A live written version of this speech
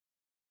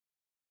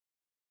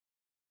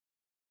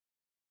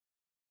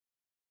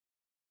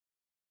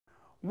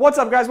What's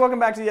up, guys? Welcome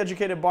back to the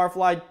Educated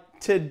Barfly.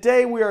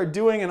 Today we are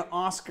doing an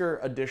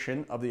Oscar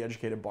edition of the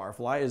Educated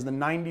Barfly. It is the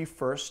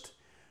 91st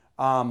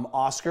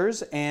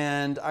Oscars,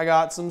 and I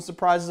got some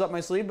surprises up my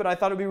sleeve, but I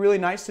thought it'd be really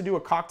nice to do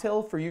a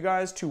cocktail for you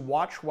guys to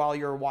watch while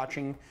you're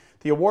watching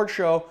the award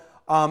show.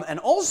 And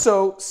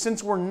also,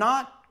 since we're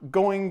not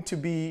going to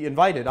be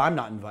invited, I'm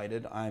not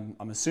invited, I'm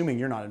assuming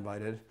you're not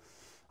invited.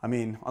 I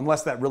mean,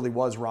 unless that really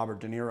was Robert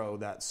De Niro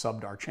that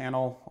subbed our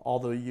channel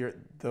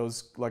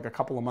like a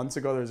couple of months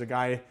ago. There's a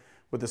guy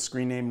with a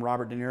screen name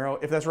Robert De Niro.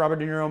 If that's Robert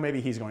De Niro,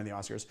 maybe he's going to the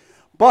Oscars.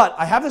 But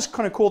I have this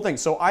kind of cool thing.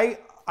 So I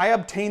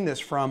obtained this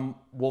from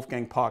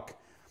Wolfgang Puck,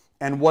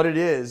 and what it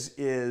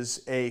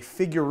is a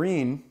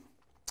figurine.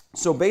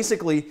 So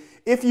basically,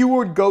 if you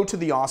would go to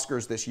the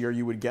Oscars this year,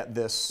 you would get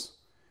this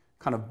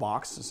kind of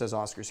box. It says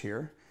Oscars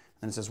here,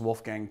 and it says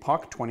Wolfgang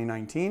Puck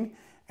 2019.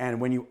 And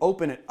when you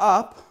open it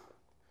up,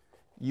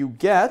 you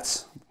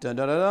get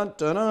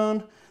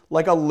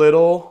like a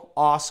little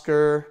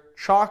Oscar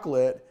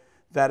chocolate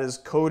that is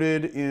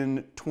coated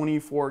in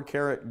 24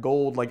 karat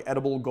gold, like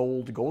edible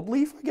gold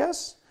leaf, I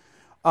guess.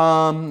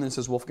 It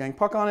says Wolfgang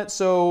Puck on it.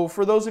 So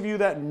for those of you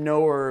that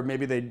know, or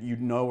maybe you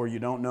know or you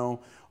don't know,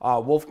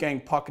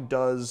 Wolfgang Puck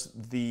does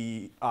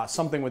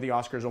something with the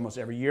Oscars almost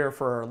every year.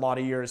 For a lot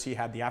of years, he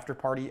had the after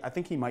party. I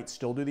think he might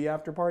still do the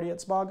after party at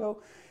Spago,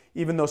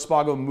 even though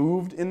Spago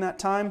moved in that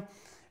time.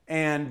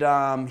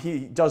 And he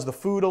does the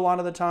food a lot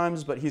of the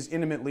times, but he's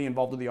intimately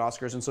involved with the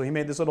Oscars. And so he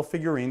made this little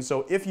figurine.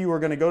 So if you were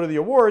going to go to the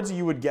awards,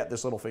 you would get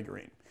this little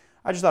figurine.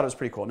 I just thought it was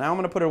pretty cool. Now I'm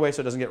going to put it away so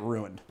it doesn't get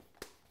ruined.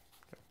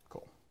 Okay,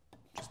 cool.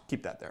 Just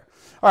keep that there.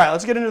 All right,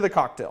 let's get into the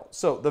cocktail.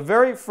 So the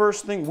very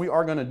first thing we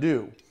are going to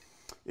do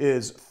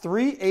is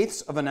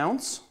 3/8 of an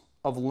ounce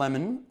of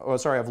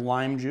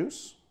lime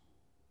juice.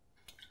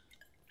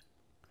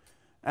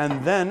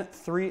 And then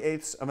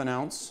 3/8 of an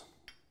ounce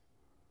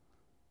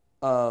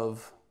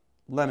of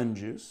lemon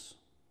juice.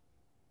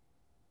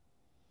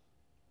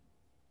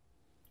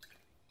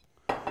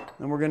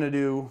 Then we're going to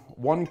do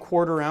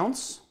 1/4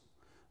 ounce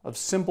of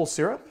simple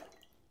syrup.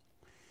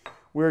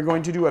 We're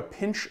going to do a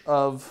pinch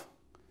of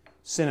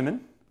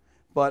cinnamon,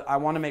 but I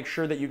want to make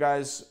sure that you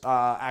guys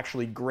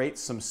actually grate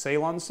some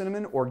Ceylon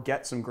cinnamon or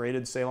get some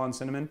grated Ceylon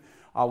cinnamon,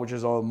 which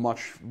is a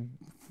much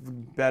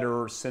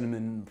better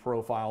cinnamon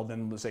profile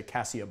than, let's say,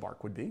 cassia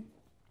bark would be.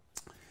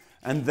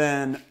 And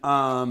then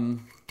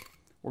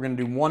we're going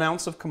to do 1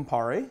 ounce of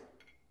Campari.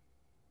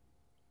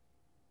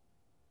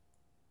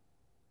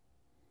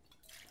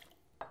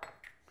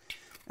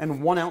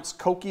 And 1 ounce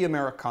Coca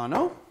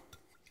Americano.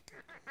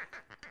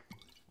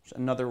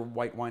 Another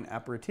white wine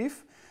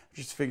aperitif.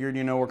 Just figured,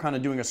 we're kind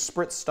of doing a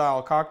Spritz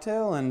style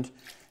cocktail, and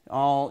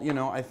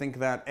I think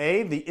that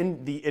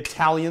the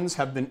Italians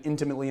have been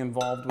intimately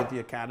involved with the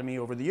Academy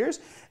over the years,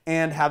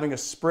 and having a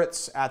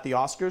Spritz at the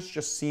Oscars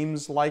just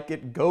seems like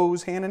it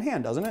goes hand in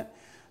hand, doesn't it?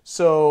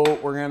 So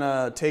we're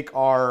gonna take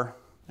our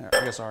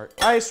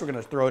ice, we're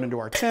gonna throw it into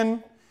our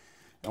tin,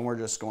 and we're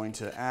just going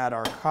to add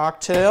our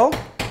cocktail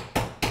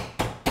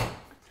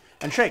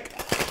and shake.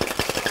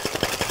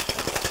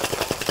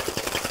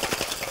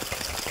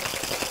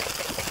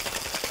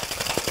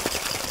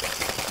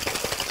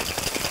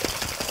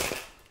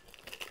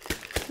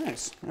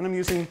 Nice, and I'm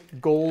using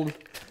gold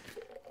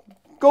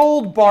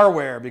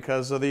barware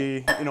because of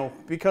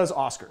because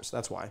Oscars,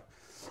 that's why.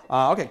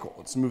 Okay, cool,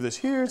 let's move this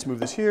here, let's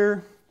move this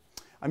here.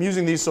 I'm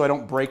using these so I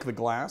don't break the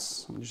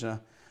glass. I'm just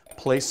gonna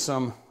place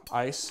some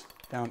ice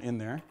down in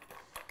there.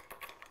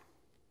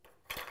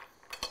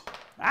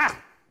 Ah!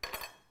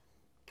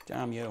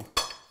 Damn you.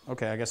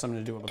 Okay, I guess I'm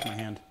gonna do it with my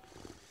hand.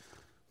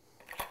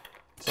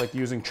 It's like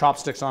using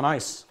chopsticks on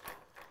ice.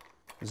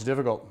 It's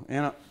difficult.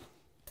 I'm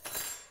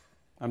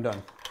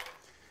done.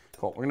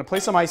 Cool, we're gonna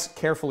place some ice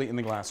carefully in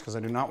the glass because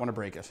I do not want to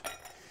break it.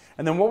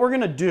 And then what we're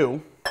gonna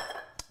do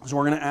is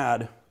we're gonna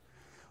add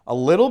a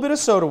little bit of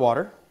soda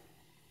water.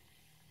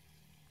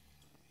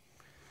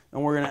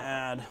 And we're going to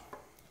add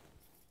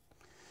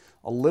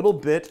a little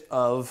bit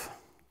of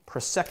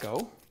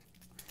Prosecco.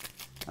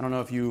 I don't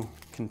know if you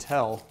can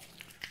tell,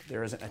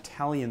 there is an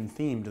Italian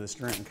theme to this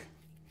drink.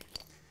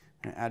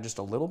 I'm going to add just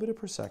a little bit of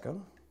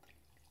Prosecco.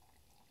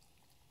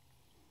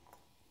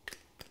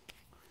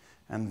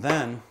 And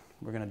then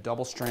we're going to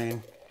double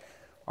strain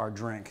our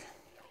drink.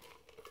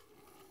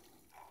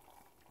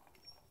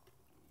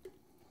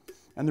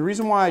 And the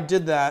reason why I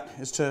did that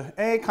is to,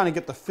 kind of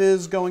get the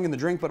fizz going in the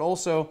drink, but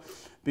also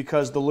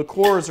because the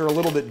liqueurs are a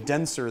little bit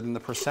denser than the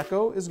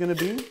Prosecco is going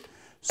to be,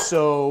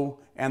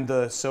 and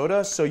the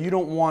soda, so you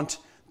don't want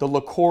the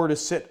liqueur to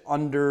sit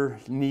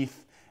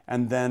underneath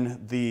and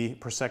then the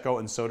Prosecco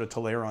and soda to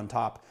layer on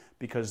top,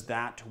 because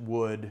that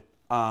would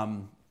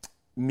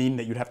mean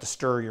that you'd have to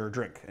stir your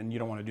drink, and you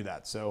don't want to do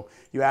that. So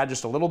you add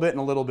just a little bit and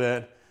a little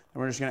bit,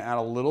 and we're just going to add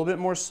a little bit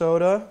more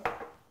soda,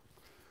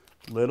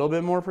 a little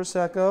bit more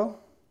Prosecco.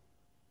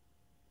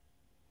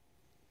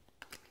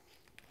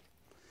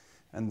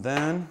 And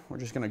then we're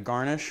just going to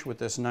garnish with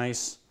this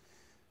nice,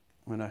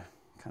 I'm going to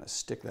kind of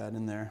stick that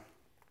in there.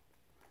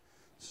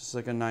 It's just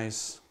like a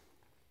nice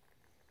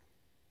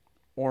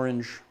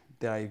orange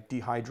that I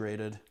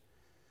dehydrated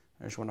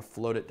I just want to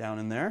float it down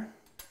in there.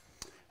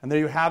 And there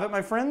you have it,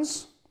 my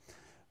friends.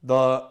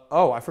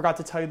 Oh, I forgot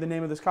to tell you the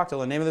name of this cocktail.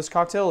 The name of this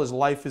cocktail is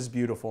Life is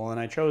Beautiful, and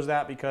I chose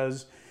that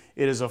because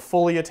it is a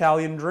fully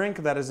Italian drink.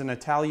 That is an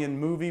Italian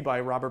movie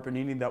by Robert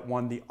Benigni that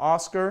won the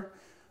Oscar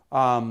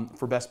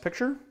for Best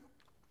Picture.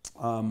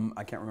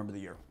 I can't remember the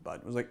year, but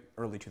it was like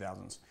early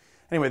 2000s.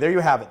 Anyway, there you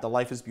have it. The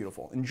Life is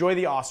Beautiful. Enjoy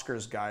the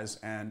Oscars, guys,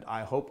 and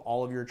I hope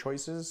all of your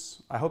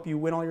choices, I hope you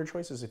win all your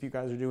choices if you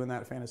guys are doing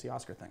that fantasy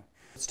Oscar thing.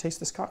 Let's taste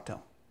this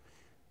cocktail.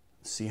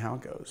 See how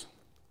it goes.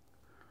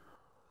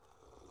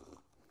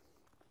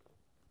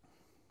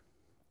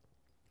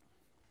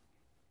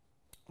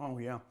 Oh,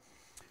 yeah.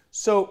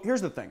 So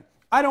here's the thing.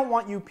 I don't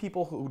want you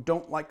people who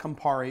don't like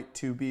Campari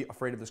to be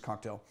afraid of this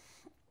cocktail.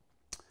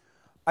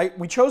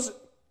 We chose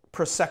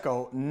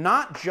Prosecco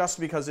not just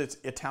because it's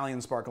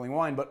Italian sparkling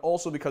wine, but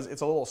also because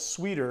it's a little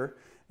sweeter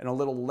and a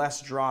little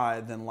less dry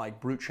than like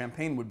Brut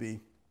Champagne would be.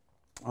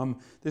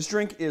 This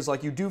drink is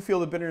like, you do feel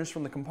the bitterness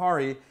from the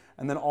Campari,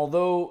 and then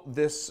although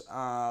this,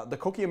 the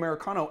Cocchi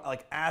Americano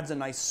like adds a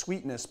nice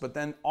sweetness, but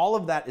then all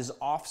of that is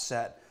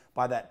offset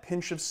by that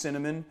pinch of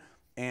cinnamon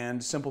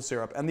and simple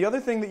syrup. And the other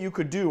thing that you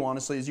could do,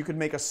 honestly, is you could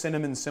make a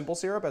cinnamon simple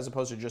syrup as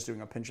opposed to just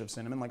doing a pinch of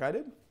cinnamon like I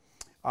did.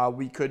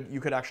 You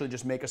could actually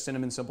just make a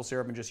cinnamon simple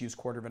syrup and just use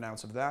 1/4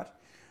 ounce of that.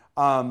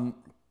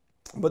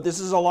 But this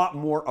is a lot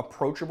more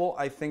approachable,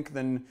 I think,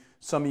 than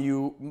some of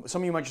you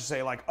might just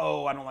say like,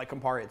 oh, I don't like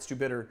Campari, it's too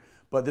bitter.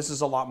 But this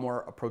is a lot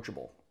more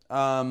approachable.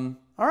 All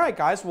right,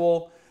 guys.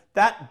 Well,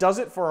 that does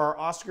it for our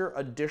Oscar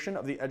edition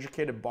of the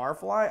Educated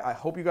Barfly. I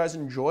hope you guys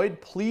enjoyed.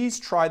 Please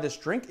try this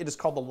drink. It is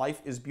called the Life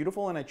is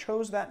Beautiful, and I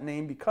chose that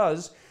name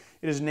because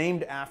it is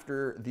named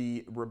after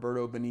the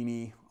Roberto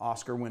Benigni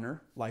Oscar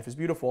winner, Life is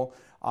Beautiful.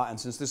 And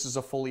since this is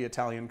a fully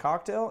Italian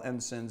cocktail,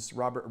 and since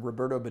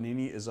Roberto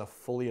Benigni is a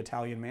fully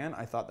Italian man,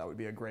 I thought that would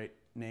be a great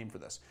name for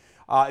this.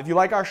 If you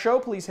like our show,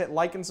 please hit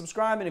like and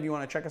subscribe. And if you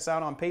want to check us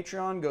out on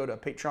Patreon, go to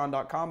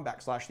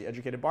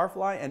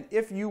patreon.com/theeducatedbarfly. And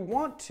if you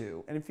want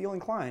to, and feel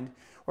inclined,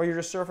 or you're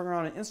just surfing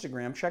around on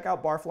Instagram, check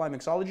out Barfly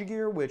Mixology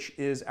Gear, which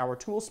is our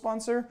tool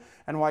sponsor.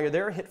 And while you're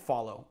there, hit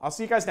follow. I'll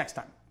see you guys next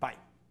time. Bye.